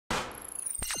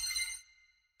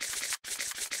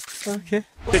Okay.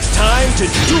 It's time to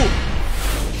do.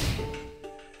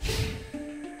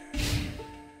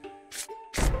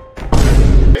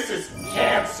 This is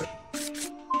cancer.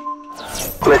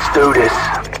 Let's do this.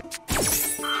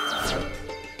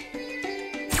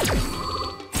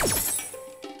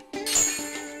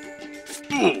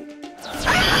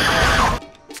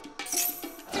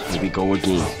 Here we go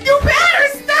again. You better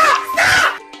stop!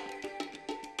 Stop!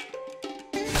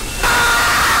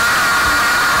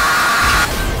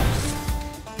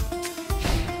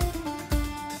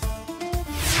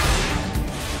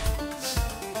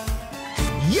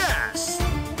 Yes!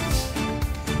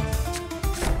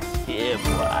 Yeah,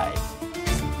 boy.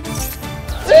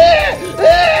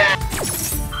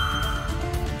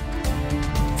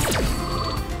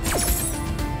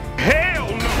 Hell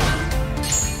no!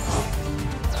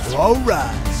 All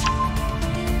right.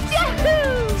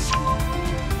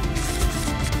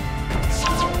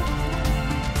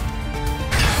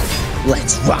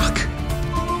 Let's rock.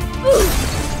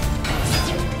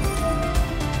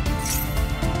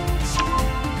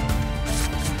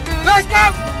 Let's go!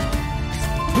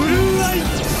 Blue light!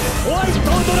 White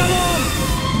dragon!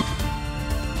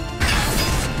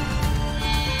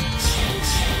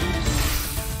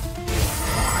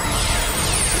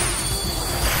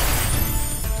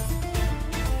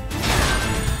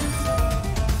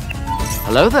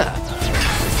 Hello there.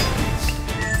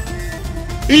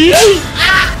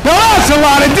 That's a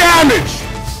lot of damage!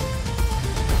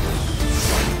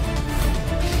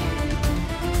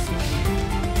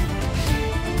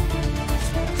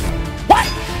 What?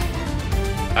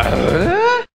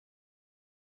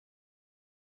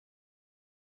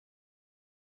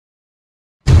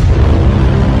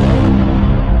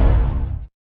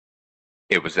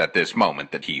 It was at this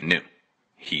moment that he knew.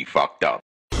 He fucked up.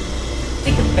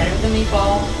 Think you're better than me,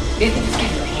 Paul? You think just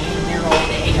because you're hanging here all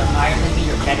day, you're higher than me,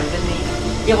 you're better than me?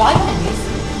 Yeah, well, I don't miss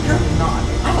you. You're not.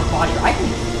 I'm a body. I can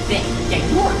think. Yeah,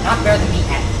 you are not better than me